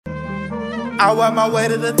I work my way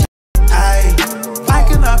to the top. I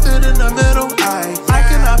cannot fit in the middle. I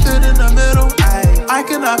cannot fit in the middle. I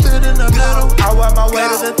cannot fit in the middle. I work my way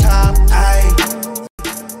to the top.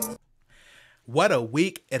 What a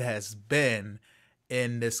week it has been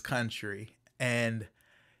in this country. And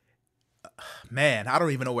man, I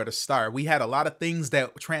don't even know where to start. We had a lot of things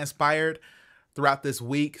that transpired throughout this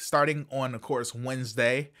week, starting on, of course,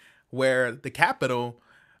 Wednesday, where the Capitol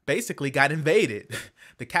basically got invaded.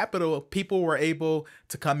 The Capitol, people were able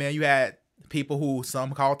to come in. You had people who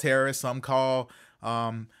some call terrorists, some call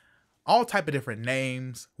all type of different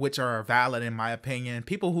names, which are valid in my opinion.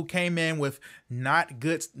 People who came in with not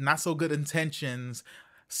so good intentions,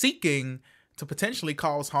 seeking to potentially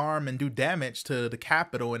cause harm and do damage to the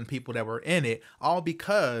Capitol and people that were in it, all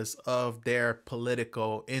because of their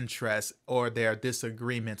political interests or their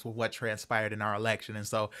disagreements with what transpired in our election. And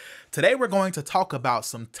so today we're going to talk about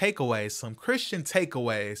some takeaways, some Christian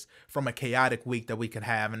takeaways from a chaotic week that we could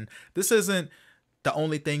have. And this isn't the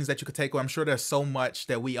only things that you could take away. I'm sure there's so much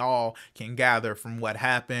that we all can gather from what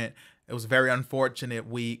happened. It was a very unfortunate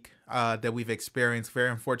week that we've experienced,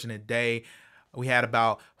 very unfortunate day. We had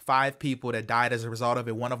about 5 people that died as a result of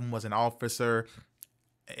it. One of them was an officer.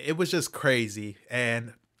 It was just crazy.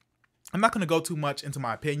 And I'm not going to go too much into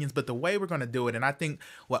my opinions, but the way we're going to do it, and I think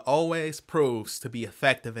what always proves to be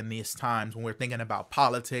effective in these times when we're thinking about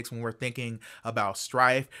politics, when we're thinking about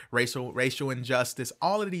strife, racial injustice,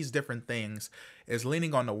 all of these different things, is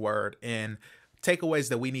leaning on the word and takeaways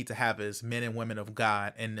that we need to have as men and women of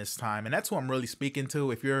God in this time. And that's who I'm really speaking to.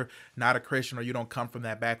 If you're not a Christian or you don't come from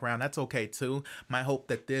that background, that's okay too. My hope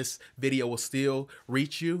that this video will still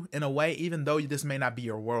reach you in a way, even though this may not be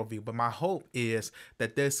your worldview. But my hope is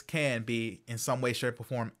that this can be in some way, shape, or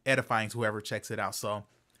form edifying to whoever checks it out. So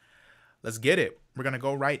let's get it. We're going to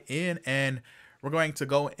go right in, and we're going to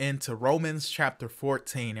go into Romans chapter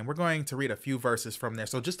 14, and we're going to read a few verses from there.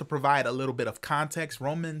 So just to provide a little bit of context,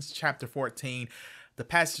 Romans chapter 14, the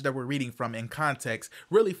passage that we're reading from in context,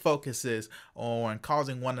 really focuses on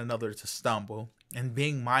causing one another to stumble and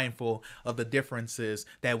being mindful of the differences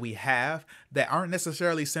that we have that aren't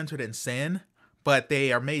necessarily centered in sin, but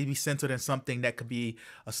they are maybe centered in something that could be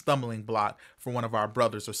a stumbling block for one of our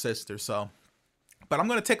brothers or sisters. But I'm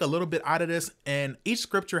going to take a little bit out of this, and each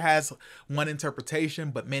scripture has one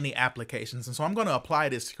interpretation, but many applications. And so I'm going to apply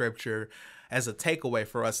this scripture as a takeaway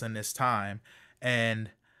for us in this time.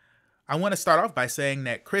 And I want to start off by saying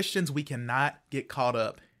that Christians, we cannot get caught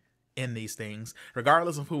up in these things,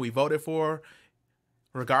 regardless of who we voted for,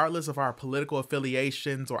 regardless of our political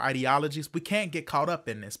affiliations or ideologies. We can't get caught up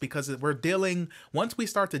in this because once we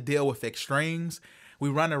start to deal with extremes, we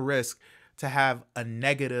run a risk to have a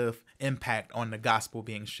negative impact on the gospel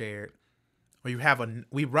being shared. We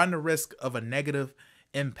run the risk of a negative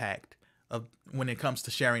impact when it comes to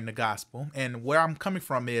sharing the gospel. And where I'm coming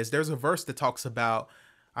from is there's a verse that talks about,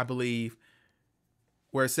 I believe,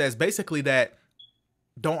 where it says basically that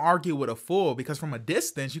don't argue with a fool, because from a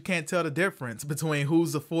distance, you can't tell the difference between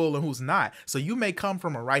who's a fool and who's not. So you may come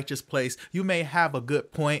from a righteous place. You may have a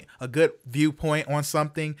good point, a good viewpoint on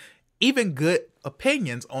something, even good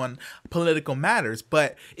opinions on political matters.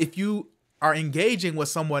 But if you are engaging with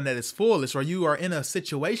someone that is foolish, or you are in a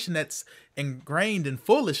situation that's ingrained in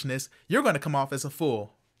foolishness, you're going to come off as a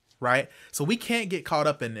fool, right? So we can't get caught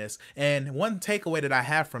up in this. And one takeaway that I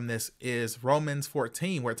have from this is Romans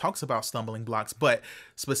 14, where it talks about stumbling blocks. But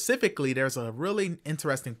specifically, there's a really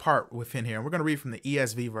interesting part within here. We're going to read from the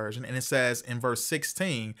ESV version, and it says in verse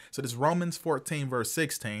 16, so this is Romans 14, verse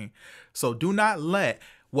 16, so do not let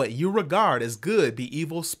what you regard as good be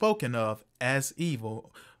evil spoken of as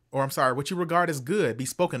evil. Or what you regard as good be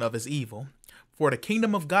spoken of as evil. For the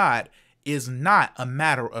kingdom of God is not a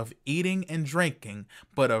matter of eating and drinking,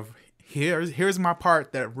 but of, here's my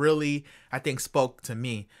part that really, I think, spoke to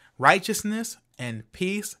me: righteousness and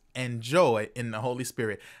peace and joy in the Holy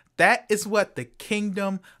Spirit. That is what the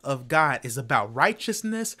kingdom of God is about: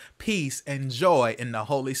 righteousness, peace, and joy in the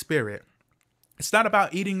Holy Spirit. It's not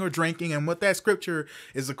about eating or drinking. And what that scripture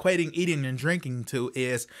is equating eating and drinking to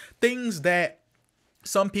is things that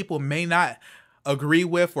some people may not agree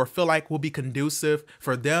with or feel like will be conducive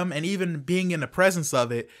for them, and even being in the presence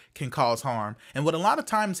of it can cause harm. And what a lot of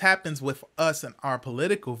times happens with us and our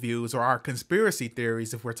political views or our conspiracy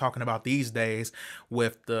theories, if we're talking about these days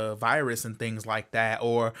with the virus and things like that,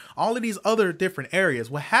 or all of these other different areas,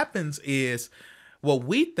 what happens is what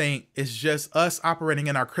we think is just us operating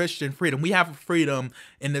in our Christian freedom. We have a freedom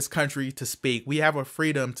in this country to speak. We have a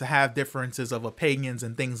freedom to have differences of opinions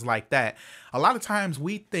and things like that. A lot of times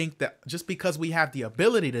we think that just because we have the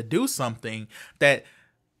ability to do something, that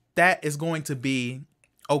is going to be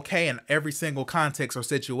okay in every single context or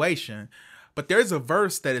situation. But there's a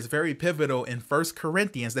verse that is very pivotal in 1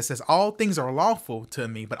 Corinthians that says, all things are lawful to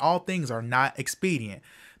me, but all things are not expedient.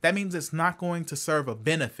 That means it's not going to serve a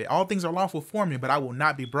benefit. All things are lawful for me, but I will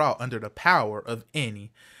not be brought under the power of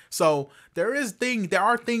any. So there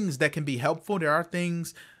are things that can be helpful. There are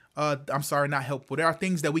things, not helpful. There are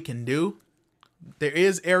things that we can do. There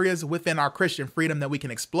is areas within our Christian freedom that we can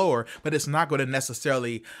explore, but it's not going to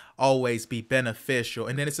necessarily always be beneficial.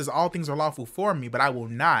 And then it says, all things are lawful for me, but I will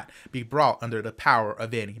not be brought under the power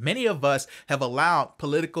of any. Many of us have allowed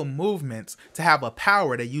political movements to have a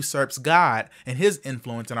power that usurps God and his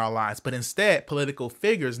influence in our lives. But instead, political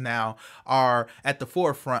figures now are at the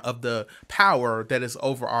forefront of the power that is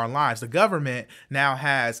over our lives. The government now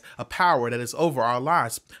has a power that is over our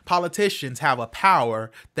lives. Politicians have a power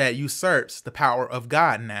that usurps the power of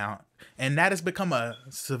God now. And that has become a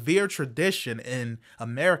severe tradition in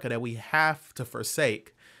America that we have to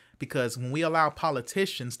forsake, because when we allow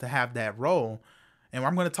politicians to have that role, and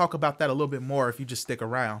I'm going to talk about that a little bit more if you just stick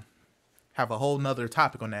around, have a whole nother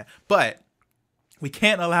topic on that, but we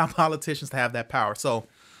can't allow politicians to have that power. So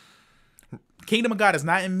kingdom of God is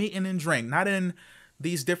not in meat and in drink, not in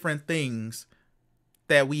these different things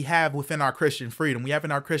that we have within our Christian freedom. We have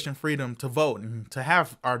in our Christian freedom to vote and to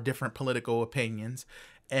have our different political opinions.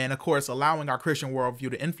 And of course, allowing our Christian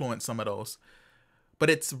worldview to influence some of those. But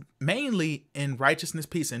it's mainly in righteousness,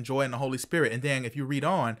 peace, and joy in the Holy Spirit. And then if you read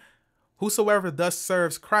on, whosoever thus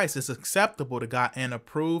serves Christ is acceptable to God and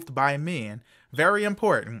approved by men. Very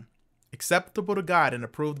important. Acceptable to God and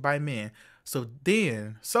approved by men. So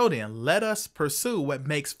then, let us pursue what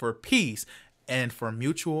makes for peace and for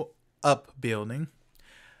mutual upbuilding.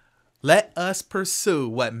 Let us pursue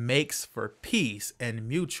what makes for peace and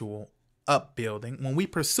mutual upbuilding. When we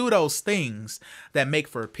pursue those things that make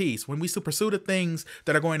for peace, when we pursue the things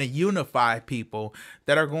that are going to unify people,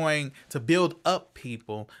 that are going to build up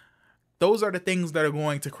people, those are the things that are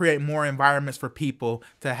going to create more environments for people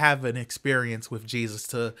to have an experience with Jesus,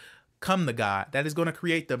 to come to God. That is going to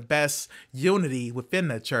create the best unity within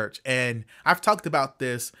the church. And I've talked about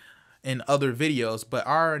this in other videos, but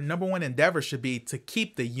our number one endeavor should be to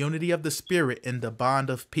keep the unity of the Spirit in the bond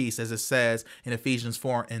of peace, as it says in Ephesians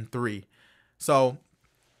 4:3. So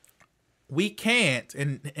we can't,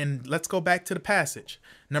 and let's go back to the passage.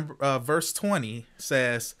 Verse 20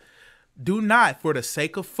 says, do not for the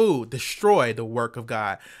sake of food destroy the work of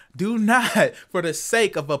God. Do not for the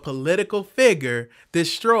sake of a political figure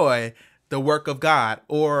destroy the work of God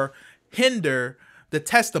or hinder the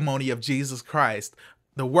testimony of Jesus Christ,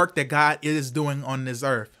 the work that God is doing on this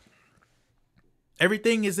earth.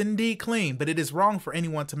 Everything is indeed clean, but it is wrong for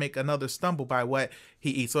anyone to make another stumble by what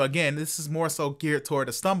he eats. So again, this is more so geared toward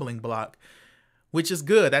a stumbling block, which is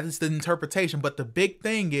good. That is the interpretation. But the big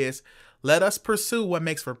thing is, let us pursue what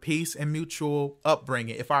makes for peace and mutual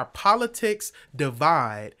upbringing. If our politics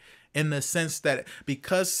divide in the sense that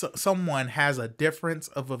because someone has a difference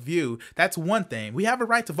of a view, that's one thing. We have a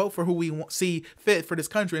right to vote for who we see fit for this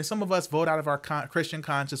country. And some of us vote out of our Christian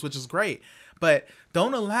conscience, which is great. But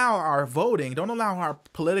don't allow our voting, don't allow our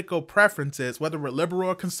political preferences, whether we're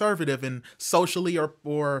liberal or conservative and socially or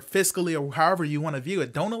fiscally or however you want to view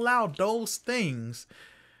it, don't allow those things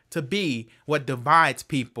to be what divides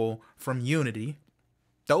people from unity.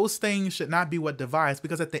 Those things should not be what divides,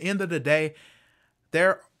 because at the end of the day,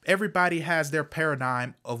 everybody has their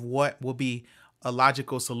paradigm of what will be a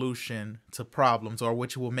logical solution to problems or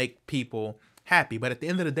which will make people happy. But at the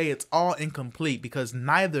end of the day, it's all incomplete, because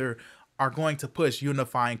neither are going to push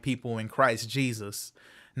unifying people in Christ Jesus.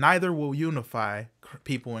 Neither will unify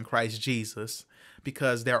people in Christ Jesus,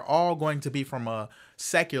 because they're all going to be from a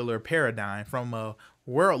secular paradigm, from a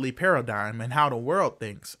worldly paradigm, and how the world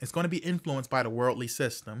thinks. It's going to be influenced by the worldly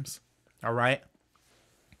systems. All right.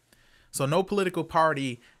 So no political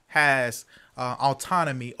party has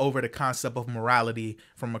autonomy over the concept of morality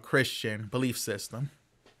from a Christian belief system.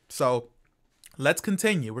 So let's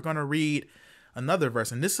continue. We're going to read another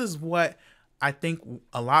verse. And this is what I think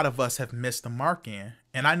a lot of us have missed the mark in.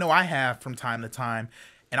 And I know I have from time to time,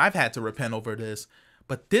 and I've had to repent over this.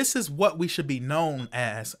 But this is what we should be known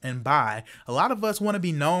as and by. A lot of us want to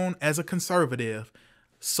be known as a conservative,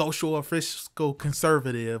 social or fiscal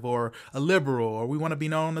conservative, or a liberal, or we want to be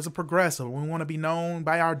known as a progressive. We want to be known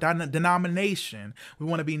by our denomination. We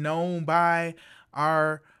want to be known by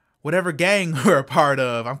our whatever gang we're a part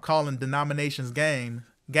of. I'm calling denominations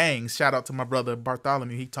gangs. Shout out to my brother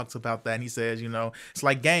Bartholomew. He talks about that, and he says, it's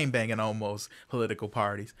like gang banging almost, political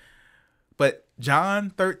parties. But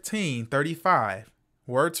John 13:35,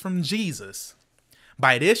 words from Jesus.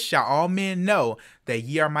 By this shall all men know that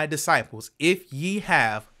ye are my disciples, if ye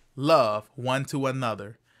have love one to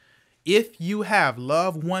another. If you have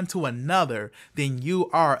love one to another, then you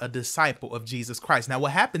are a disciple of Jesus Christ. Now,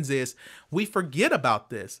 what happens is we forget about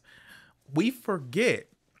this. We forget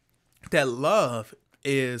that love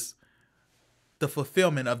is the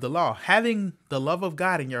fulfillment of the law. Having the love of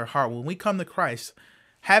God in your heart, when we come to Christ,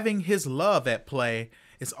 having his love at play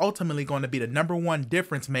is ultimately going to be the number one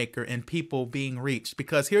difference maker in people being reached.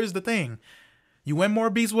 Because here's the thing. You win more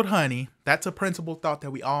bees with honey. That's a principle thought that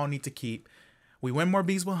we all need to keep. We win more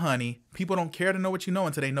bees with honey. People don't care to know what you know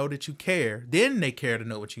until they know that you care. Then they care to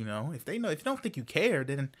know what you know. If you don't think you care,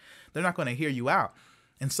 then they're not going to hear you out.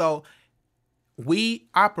 And so we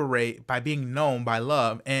operate by being known by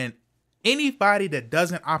love. And anybody that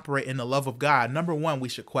doesn't operate in the love of God, number one, we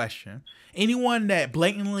should question. Anyone that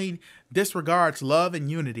blatantly disregards love and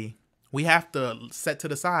unity, we have to set to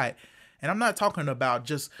the side. And I'm not talking about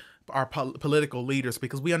just our political leaders,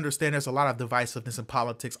 because we understand there's a lot of divisiveness in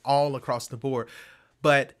politics all across the board.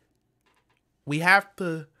 But we have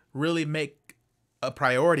to really make a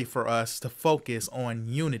priority for us to focus on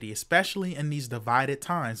unity, especially in these divided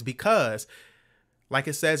times, because like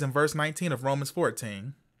it says in verse 19 of Romans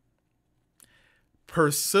 14,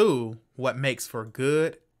 pursue what makes for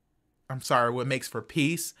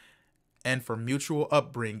peace and for mutual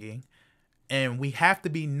upbringing. And we have to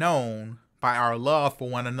be known by our love for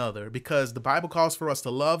one another, because the Bible calls for us to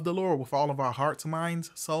love the Lord with all of our hearts, minds,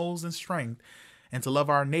 souls, and strength, and to love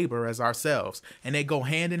our neighbor as ourselves. And they go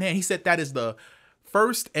hand in hand. He said that is the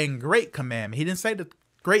first and great commandment. He didn't say the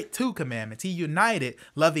great two commandments. He united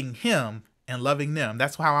loving him and loving them.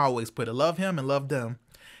 That's how I always put it. Love him and love them.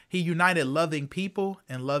 He united loving people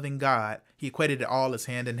and loving God. He equated it all as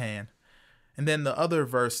hand in hand. And then the other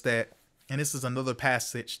verse and this is another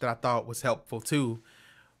passage that I thought was helpful too,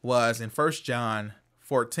 was in 1 John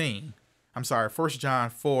 4,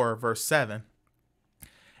 verse 7.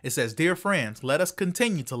 It says, "Dear friends, let us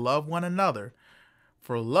continue to love one another,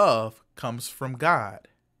 for love comes from God.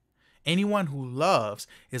 Anyone who loves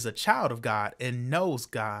is a child of God and knows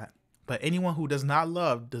God. But anyone who does not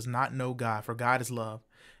love does not know God, for God is love."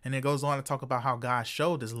 And it goes on to talk about how God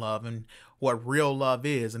showed his love and what real love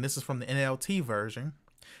is. And this is from the NLT version.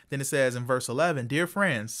 Then it says in verse 11, "Dear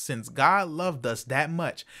friends, since God loved us that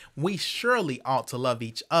much, we surely ought to love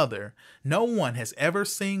each other. No one has ever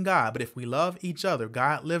seen God, but if we love each other,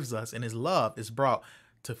 God lives us, and his love is brought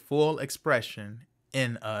to full expression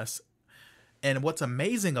in us." And what's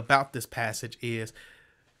amazing about this passage is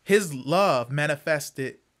his love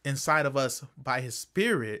manifested inside of us by his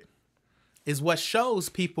Spirit is what shows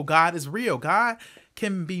people God is real. God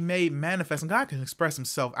can be made manifest, and God can express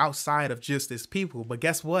himself outside of just his people. But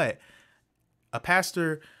guess what? A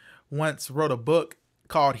pastor once wrote a book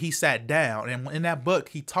called He Sat Down. And in that book,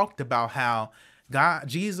 he talked about how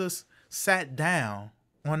Jesus sat down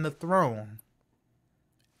on the throne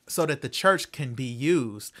so that the church can be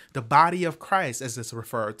used. The body of Christ, as it's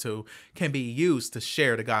referred to, can be used to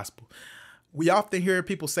share the gospel. We often hear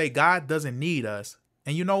people say God doesn't need us.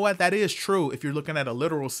 And you know what? That is true if you're looking at a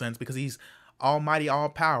literal sense, because he's almighty, all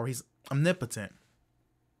power. He's omnipotent.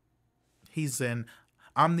 He's an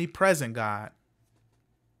omnipresent God.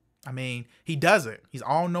 I mean, he doesn't. He's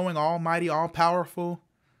all knowing, almighty, all powerful,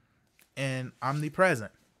 and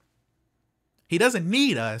omnipresent. He doesn't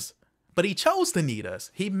need us, but he chose to need us.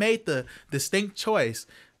 He made the distinct choice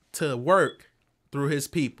to work through his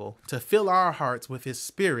people, to fill our hearts with his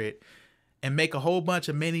Spirit and make a whole bunch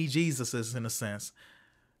of mini Jesuses, in a sense.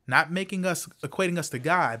 Not making us, equating us to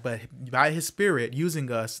God, but by his Spirit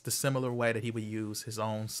using us the similar way that he would use his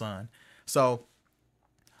own son. So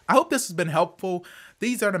I hope this has been helpful.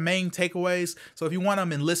 These are the main takeaways. So if you want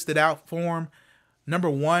them in listed out form, number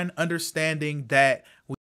one, understanding that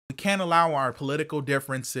we can't allow our political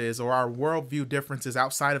differences or our worldview differences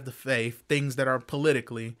outside of the faith, things that are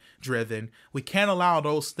politically driven, we can't allow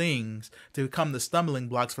those things to become the stumbling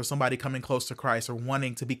blocks for somebody coming close to Christ or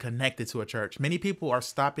wanting to be connected to a church. Many people are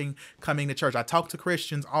stopping coming to church. I talk to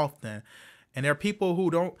Christians often, and there are people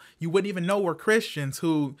who you wouldn't even know were Christians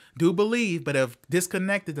who do believe, but have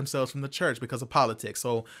disconnected themselves from the church because of politics.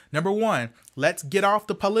 So number one, let's get off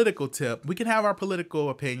the political tip. We can have our political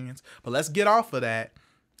opinions, but let's get off of that.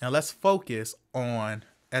 And let's focus on,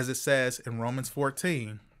 as it says in Romans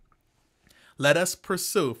 14, let us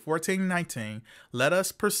pursue, 14:19, let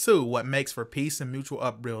us pursue what makes for peace and mutual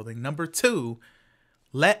upbuilding. Number two,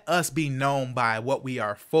 let us be known by what we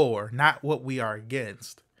are for, not what we are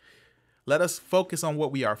against. Let us focus on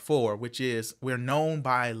what we are for, which is we're known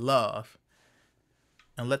by love.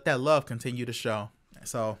 And let that love continue to show.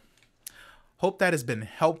 So, hope that has been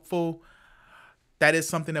helpful. That is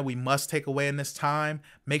something that we must take away in this time.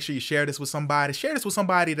 Make sure you share this with somebody. Share this with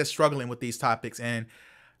somebody that's struggling with these topics. And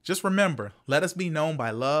Just remember, let us be known by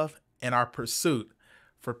love and our pursuit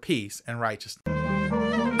for peace and righteousness.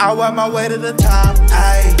 I work my way to the top,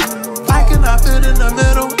 ayy. I cannot fit in the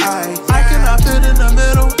middle, ayy. I cannot fit in the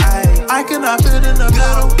middle, ayy. I cannot fit in the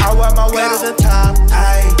middle. I work my way to the top,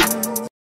 ayy.